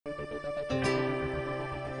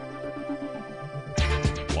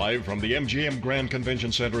Live from the MGM Grand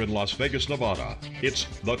Convention Center in Las Vegas, Nevada, it's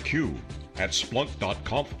theCUBE at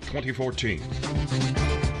Splunk.conf 2014.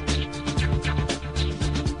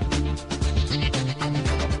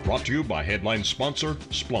 Brought to you by headline sponsor,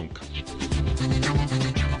 Splunk.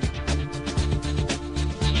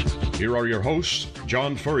 Here are your hosts,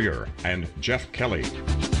 John Furrier and Jeff Kelly.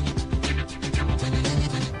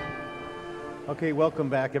 Okay, welcome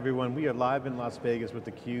back everyone. We are live in Las Vegas with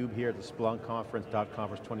theCUBE here at the Splunk Conference,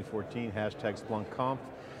 .conference 2014, hashtag Splunk.conf.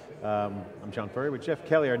 I'm John Furrier with Jeff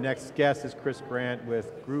Kelly. Our next guest is Chris Grant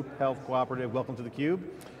with Group Health Cooperative. Welcome to theCUBE.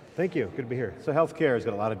 Thank you, good to be here. So healthcare has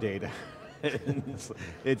got a lot of data.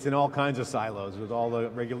 It's in all kinds of silos with all the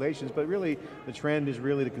regulations, but really the trend is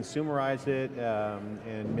really to consumerize it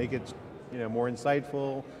and make it more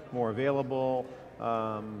insightful, more available.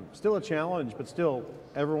 Still a challenge, but still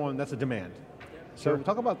everyone, that's a demand. So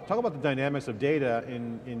talk about the dynamics of data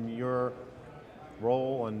in your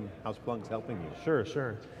role and how Splunk's helping you.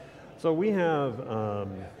 Sure. So we have,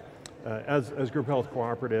 as Group Health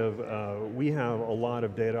Cooperative, we have a lot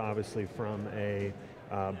of data obviously from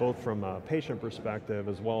both from a patient perspective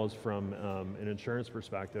as well as from an insurance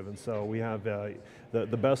perspective. And so we have the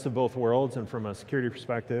best of both worlds, and from a security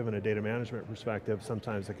perspective and a data management perspective,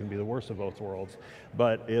 sometimes it can be the worst of both worlds.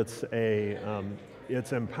 But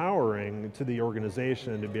it's empowering to the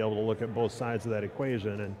organization to be able to look at both sides of that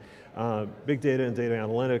equation. And big data and data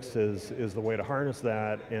analytics is the way to harness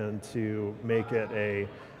that and to make it a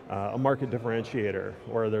market differentiator,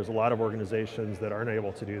 where there's a lot of organizations that aren't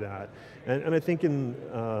able to do that. And I think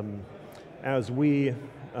as we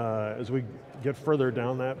get further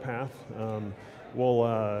down that path,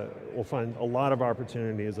 we'll find a lot of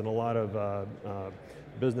opportunities and a lot of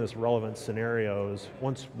business relevant scenarios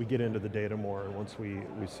once we get into the data more and once we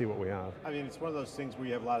see what we have. I mean, it's one of those things where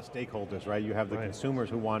you have a lot of stakeholders, right? You have the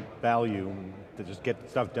consumers who want value to just get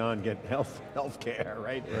stuff done, get health care,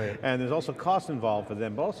 right? And there's also cost involved for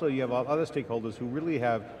them, but also you have other stakeholders who really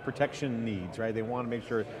have protection needs, right? They want to make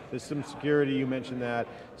sure there's some security, you mentioned that.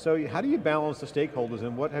 So how do you balance the stakeholders,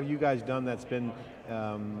 and what have you guys done that's been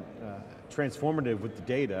transformative with the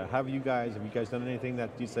data? Have you guys done anything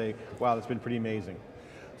that you say, wow, that's been pretty amazing?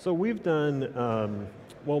 So we've done,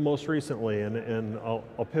 well, most recently, and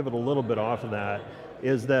I'll pivot a little bit off of that,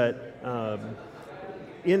 is that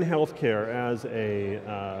in healthcare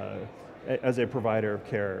as a provider of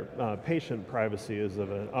care, patient privacy is of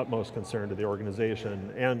an utmost concern to the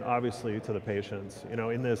organization and obviously to the patients.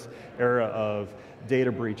 In this era of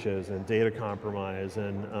data breaches and data compromise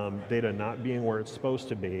and data not being where it's supposed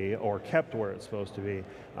to be or kept where it's supposed to be,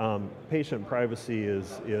 patient privacy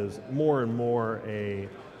is more and more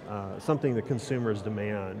something that consumers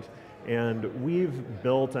demand. And we've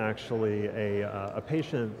built actually a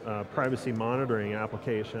patient privacy monitoring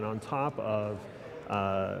application on top of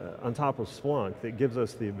Splunk that gives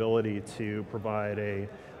us the ability to provide a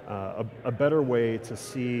better way to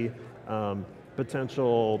see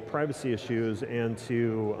potential privacy issues and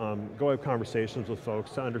to go have conversations with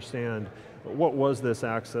folks to understand what was this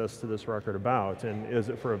access to this record about, and is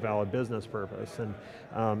it for a valid business purpose? And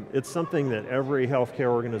it's something that every healthcare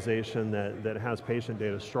organization that has patient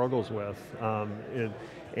data struggles with.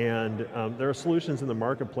 There are solutions in the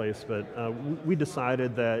marketplace, but we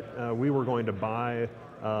decided that we were going to buy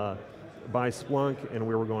Splunk, and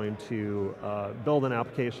we were going to build an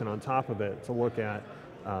application on top of it to look at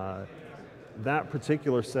that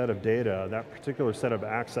particular set of data, that particular set of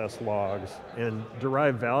access logs, and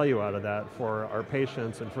derive value out of that for our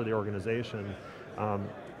patients and for the organization,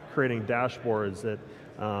 creating dashboards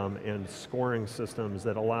and scoring systems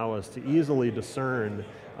that allow us to easily discern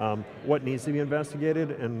what needs to be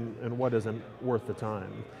investigated and what isn't worth the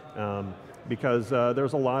time. Because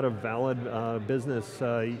there's a lot of valid business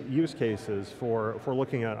use cases for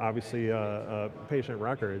looking at, obviously, patient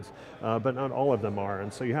records, but not all of them are.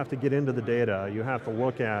 And so you have to get into the data, you have to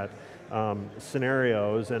look at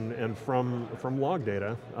scenarios, and from log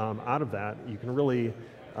data, out of that, you can really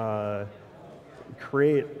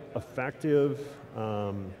create effective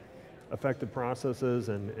processes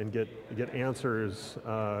and get answers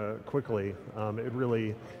quickly. It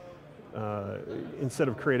really, instead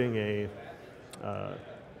of creating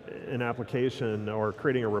an application or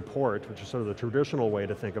creating a report, which is sort of the traditional way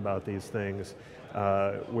to think about these things,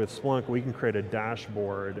 with Splunk we can create a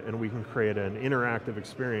dashboard and we can create an interactive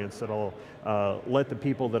experience that'll let the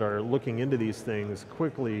people that are looking into these things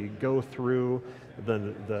quickly go through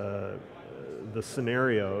the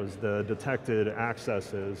scenarios, the detected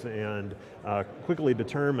accesses, and quickly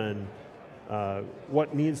determine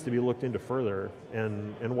what needs to be looked into further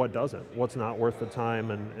and what doesn't, what's not worth the time,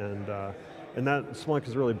 and that Splunk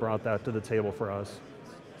has really brought that to the table for us.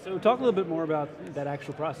 So talk a little bit more about that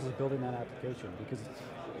actual process of building that application, because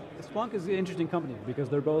Splunk is an interesting company because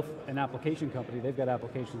they're both an application company. They've got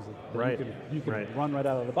applications that you can run right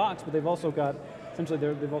out of the box, but they've also got, essentially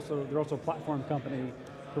they're also a platform company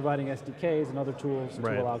providing SDKs and other tools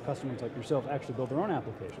to allow customers like yourself to actually build their own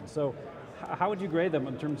applications. So how would you grade them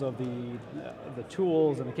in terms of the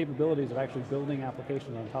tools and the capabilities of actually building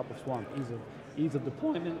applications on top of Splunk? Ease of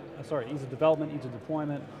development, ease of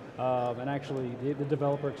deployment, and actually the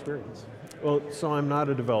developer experience. Well, so I'm not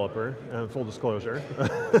a developer, full disclosure.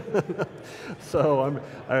 So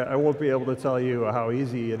I won't be able to tell you how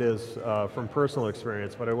easy it is from personal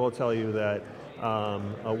experience, but I will tell you that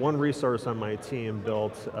one resource on my team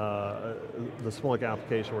built the Splunk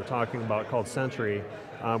application we're talking about called Sentry.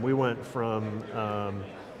 We went from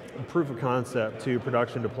proof of concept to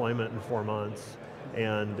production deployment in 4 months.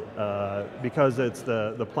 And because it's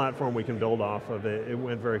the platform we can build off of, it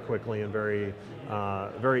went very quickly and very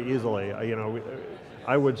easily.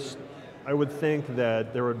 I would think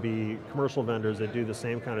that there would be commercial vendors that do the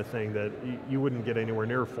same kind of thing that you wouldn't get anywhere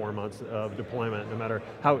near 4 months of deployment, no matter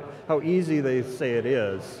how easy they say it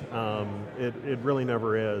is. It really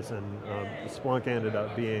never is, and Splunk ended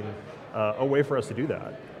up being a way for us to do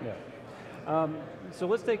that. Yeah. So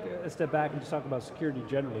let's take a step back and just talk about security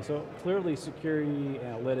generally. So clearly security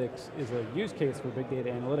analytics is a use case for big data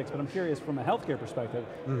analytics, but I'm curious from a healthcare perspective,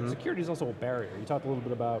 security is also a barrier. You talked a little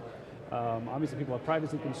bit about, obviously people have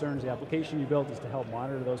privacy concerns, the application you built is to help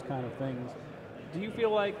monitor those kind of things. Do you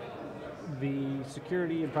feel like the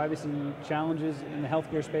security and privacy challenges in the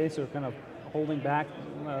healthcare space are kind of holding back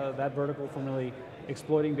that vertical from really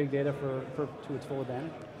exploiting big data to its full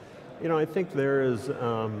advantage? I think there is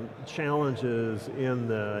challenges in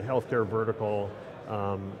the healthcare vertical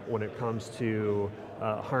when it comes to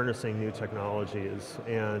harnessing new technologies,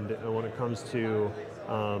 and when it comes to,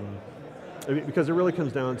 because it really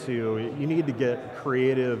comes down to, you need to get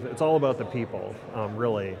creative. It's all about the people,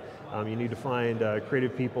 really. You need to find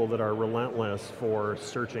creative people that are relentless for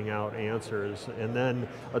searching out answers, and then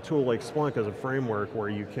a tool like Splunk as a framework where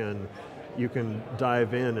you can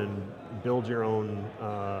dive in and build your own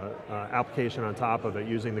application on top of it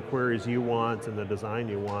using the queries you want and the design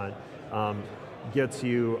you want, gets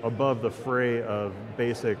you above the fray of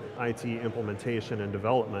basic IT implementation and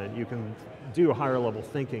development. You can do higher level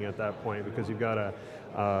thinking at that point because you've got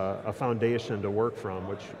a foundation to work from,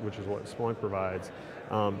 which is what Splunk provides.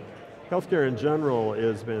 Healthcare in general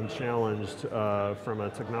has been challenged from a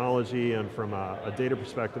technology and from a data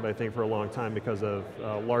perspective, I think, for a long time because of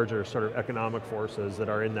larger sort of economic forces that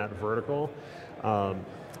are in that vertical.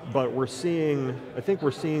 But I think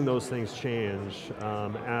we're seeing those things change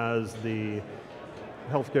as the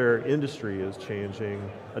healthcare industry is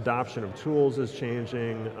changing, adoption of tools is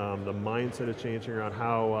changing, the mindset is changing around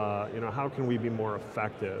how can we be more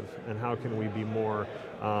effective and how can we be more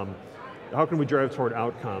how can we drive toward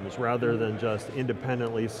outcomes rather than just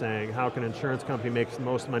independently saying, how can an insurance company make the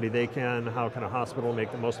most money they can, how can a hospital make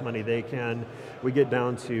the most money they can? We get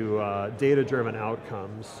down to data-driven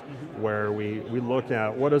outcomes where we look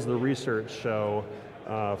at what does the research show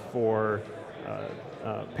for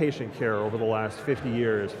patient care over the last 50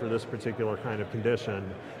 years for this particular kind of condition.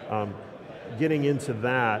 Getting into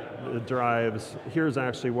that drives, here's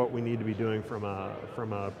actually what we need to be doing from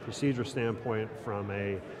a procedure standpoint, from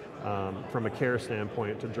a care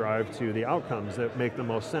standpoint to drive to the outcomes that make the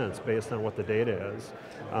most sense based on what the data is.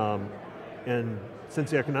 And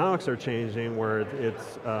since the economics are changing where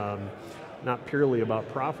it's not purely about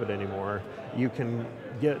profit anymore, you can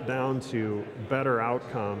get down to better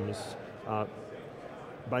outcomes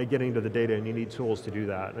by getting to the data, and you need tools to do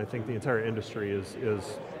that. And I think the entire industry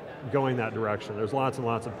is going that direction. There's lots and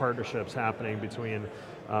lots of partnerships happening between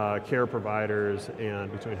care providers and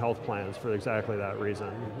between health plans for exactly that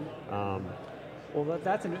reason. Well,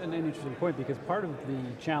 that's an interesting point because part of the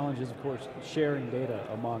challenge is, of course, sharing data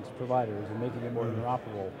amongst providers and making it more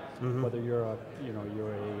interoperable. Whether you're a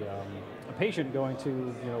patient going to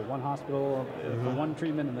one hospital for one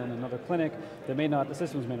treatment and then another clinic, the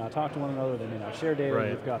systems may not talk to one another, they may not share data.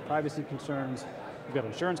 You've got privacy concerns. You've got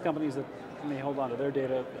insurance companies that may hold on to their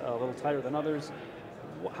data a little tighter than others.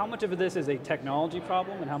 How much of this is a technology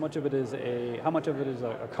problem, and how much of it is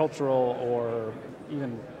a cultural or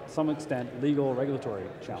even some extent legal regulatory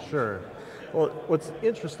challenge? Sure. Well, what's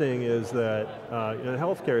interesting is that in the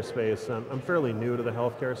healthcare space, I'm fairly new to the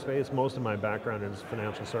healthcare space. Most of my background is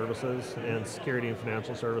financial services and security and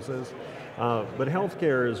financial services. But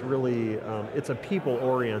healthcare is really, it's a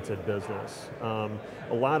people-oriented business. A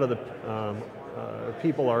lot of the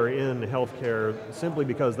people are in healthcare simply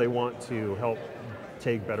because they want to help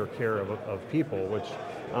take better care of people, which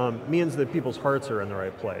means that people's hearts are in the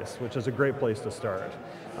right place, which is a great place to start.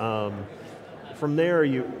 From there,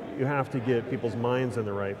 you have to get people's minds in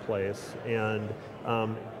the right place, and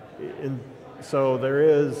so there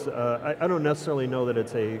is, I don't necessarily know that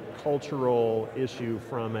it's a cultural issue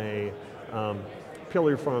from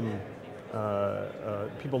purely from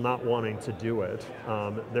people not wanting to do it.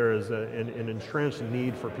 There is an entrenched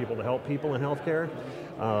need for people to help people in healthcare,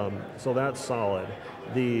 so that's solid.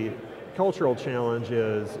 The cultural challenge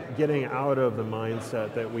is getting out of the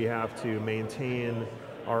mindset that we have to maintain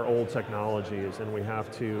our old technologies and we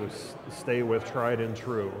have to stay with tried and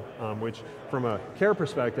true, which from a care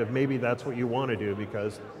perspective, maybe that's what you want to do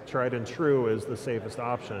because tried and true is the safest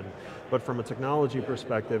option. But from a technology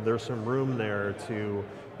perspective, there's some room there to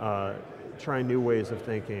try new ways of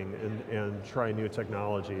thinking and try new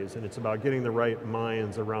technologies, and it's about getting the right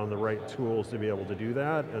minds around the right tools to be able to do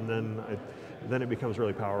that, and then it becomes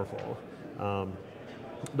really powerful.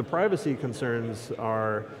 The privacy concerns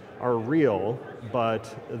are real,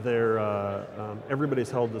 but they're,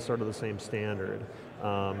 everybody's held to sort of the same standard.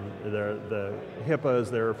 The HIPPA is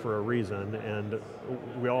there for a reason, and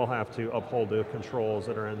we all have to uphold the controls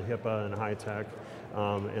that are in HIPPA and high tech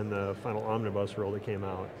in the final omnibus rule that came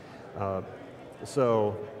out.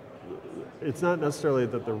 So it's not necessarily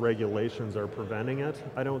that the regulations are preventing it,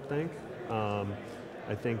 I don't think.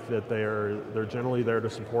 I think that they're generally there to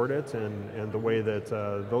support it, and the way that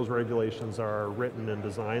those regulations are written and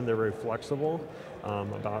designed, they're very flexible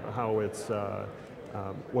about how it's,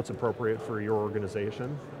 what's appropriate for your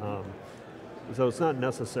organization. So it's not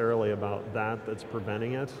necessarily about that that's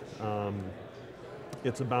preventing it.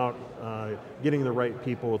 It's about getting the right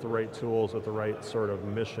people with the right tools, with the right sort of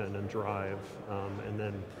mission and drive, and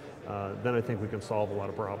then I think we can solve a lot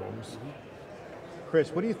of problems. Chris,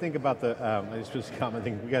 what do you think about the, I was just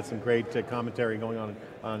commenting, we got some great commentary going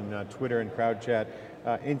on Twitter and crowd chat.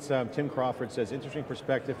 Tim Crawford says, interesting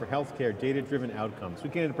perspective for healthcare, data-driven outcomes. So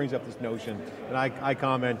again, it brings up this notion, and I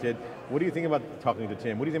commented, what do you think about, talking to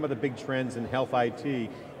Tim, what do you think about the big trends in health IT?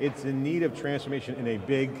 It's in need of transformation in a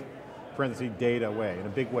big, parentheses, data way, in a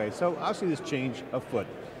big way. So obviously this change afoot.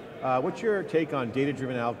 What's your take on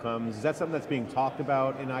data-driven outcomes? Is that something that's being talked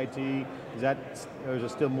about in IT? Or is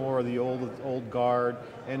it still more of the old guard?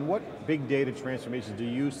 And what big data transformations do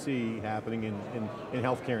you see happening in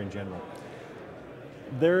healthcare in general?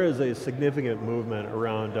 There is a significant movement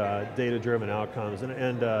around data-driven outcomes,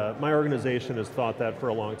 and my organization has thought that for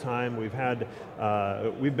a long time. We've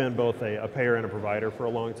been both a payer and a provider for a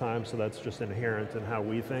long time, so that's just inherent in how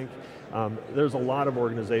we think. There's a lot of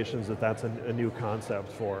organizations that's a new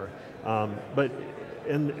concept for,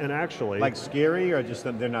 and actually, like scary, or just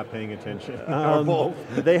they're not paying attention, or both?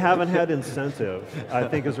 They haven't had incentive, I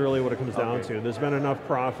think is really what it comes down to. There's been enough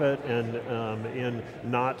profit in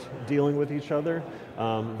not dealing with each other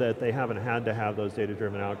that they haven't had to have those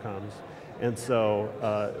data-driven outcomes. And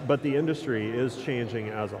so, but the industry is changing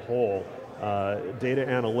as a whole. Data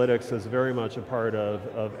analytics is very much a part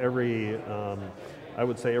of every, I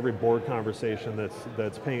would say every board conversation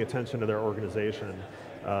that's paying attention to their organization.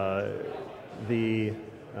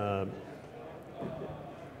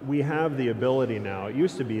 We have the ability now. It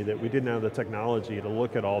used to be that we didn't have the technology to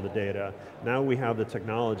look at all the data. Now we have the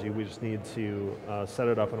technology, we just need to set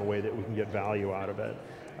it up in a way that we can get value out of it.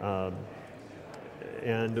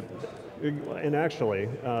 And actually,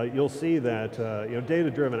 you'll see that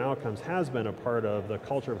data-driven outcomes has been a part of the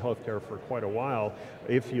culture of healthcare for quite a while.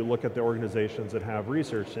 If you look at the organizations that have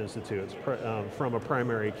research institutes, from a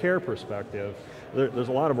primary care perspective, there's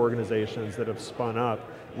a lot of organizations that have spun up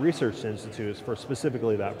research institutes for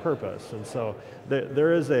specifically that purpose. And so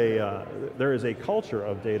there is a culture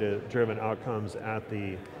of data-driven outcomes at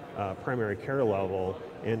the primary care level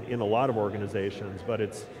in a lot of organizations, but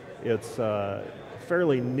it's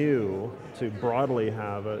fairly new to broadly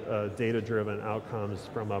have a data-driven outcomes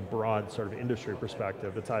from a broad sort of industry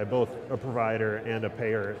perspective to tie both a provider and a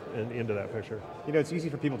payer into that picture. You know, it's easy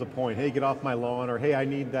for people to point, hey, get off my lawn, or hey, I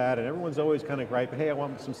need that, and everyone's always kind of griping, hey, I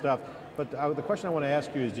want some stuff. But the question I want to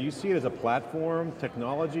ask you is, do you see it as a platform,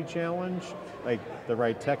 technology challenge, like the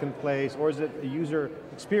right tech in place, or is it a user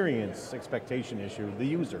experience expectation issue, the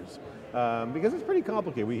users? Because it's pretty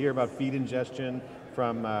complicated. We hear about feed ingestion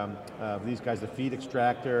from these guys, the feed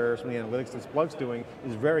extractor, some of the analytics that Splunk's doing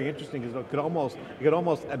is very interesting because it could almost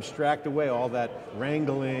abstract away all that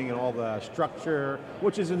wrangling and all the structure,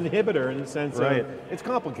 which is an inhibitor in the sense of it's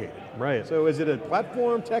complicated. Right. So is it a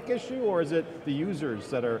platform tech issue, or is it the users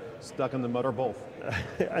that are stuck in the mud, or both?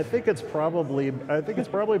 I think it's probably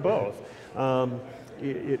both.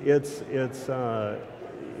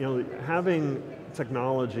 Having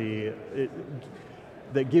technology,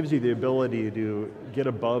 that gives you the ability to get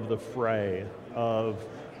above the fray of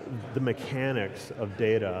the mechanics of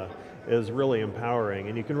data is really empowering,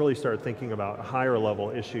 and you can really start thinking about higher level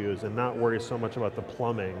issues and not worry so much about the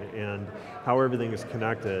plumbing and how everything is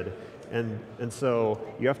connected. And so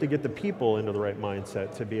you have to get the people into the right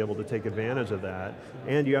mindset to be able to take advantage of that,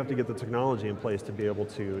 and you have to get the technology in place to be able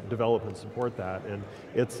to develop and support that. And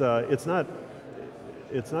it's not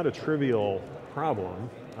a trivial problem.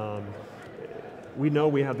 We know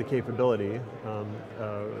we have the capability.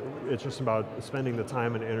 It's just about spending the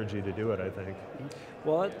time and energy to do it, I think.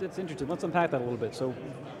 Well, it's interesting. Let's unpack that a little bit. So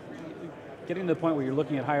getting to the point where you're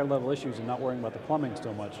looking at higher level issues and not worrying about the plumbing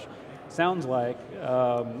so much, sounds like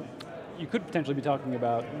you could potentially be talking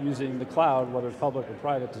about using the cloud, whether it's public or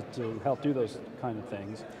private, to help do those kind of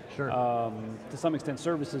things. Sure. To some extent,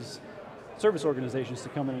 service organizations to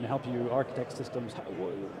come in and help you architect systems.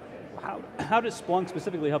 How does Splunk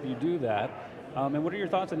specifically help you do that? And what are your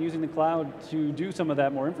thoughts on using the cloud to do some of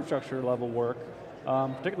that more infrastructure level work,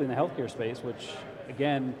 particularly in the healthcare space, which,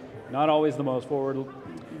 again, not always the most forward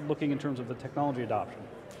looking in terms of the technology adoption?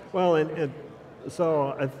 Well,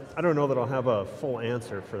 so I don't know that I'll have a full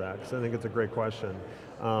answer for that, because I think it's a great question.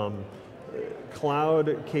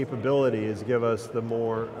 Cloud capabilities give us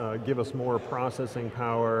more processing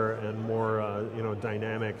power and more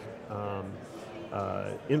dynamic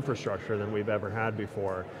infrastructure than we've ever had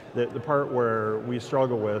before. The part where we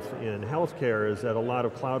struggle with in healthcare is that a lot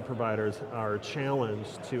of cloud providers are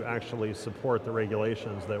challenged to actually support the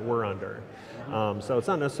regulations that we're under. So it's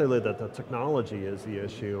not necessarily that the technology is the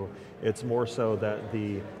issue, it's more so that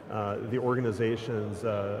the organizations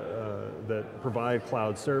that provide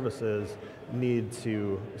cloud services need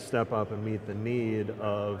to step up and meet the need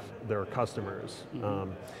of their customers.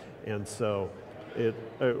 And so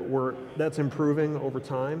that's improving over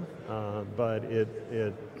time, but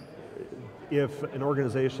if an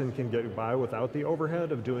organization can get by without the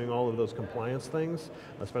overhead of doing all of those compliance things,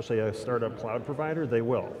 especially a startup cloud provider, they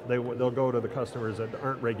will. They'll go to the customers that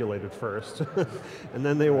aren't regulated first, and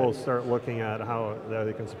then they will start looking at how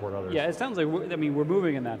they can support others. Yeah, it sounds like, we're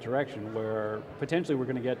moving in that direction where potentially we're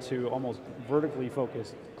going to get to almost vertically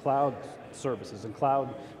focused cloud services and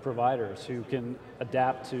cloud providers who can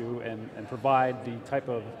adapt to and provide the type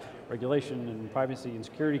of regulation and privacy and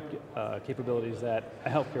security capabilities that a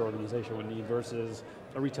healthcare organization would need versus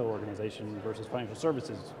a retail organization versus financial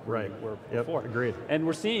services. Right. Were yep. before. Agreed. And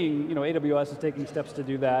we're seeing, AWS is taking steps to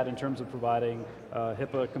do that in terms of providing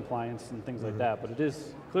HIPPA compliance and things like that. But it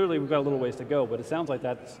is clearly we've got a little ways to go. But it sounds like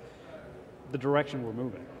that's the direction we're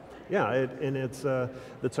moving. Yeah, and it's the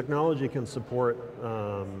technology can support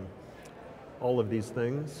all of these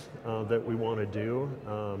things that we want to do.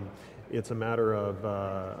 It's a matter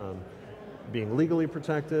of being legally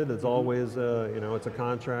protected. It's always, it's a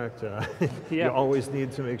contract. You always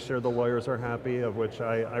need to make sure the lawyers are happy, of which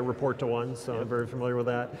I report to one, so I'm very familiar with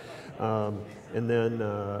that. And then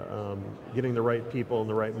getting the right people and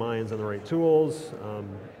the right minds and the right tools,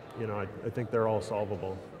 I think they're all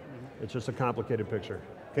solvable. It's just a complicated picture.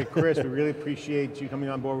 Okay, Chris, we really appreciate you coming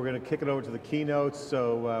on board. We're going to kick it over to the keynotes,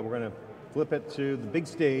 so we're going to flip it to the big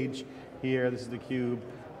stage here. This is theCUBE.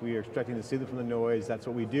 We are expecting to see them from the noise. That's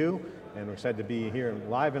what we do, and we're excited to be here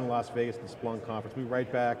live in Las Vegas at the Splunk conference. We'll be right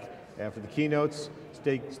back after the keynotes.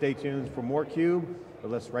 Stay tuned for more CUBE, but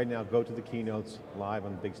let's right now go to the keynotes live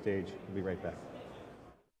on the big stage. We'll be right back.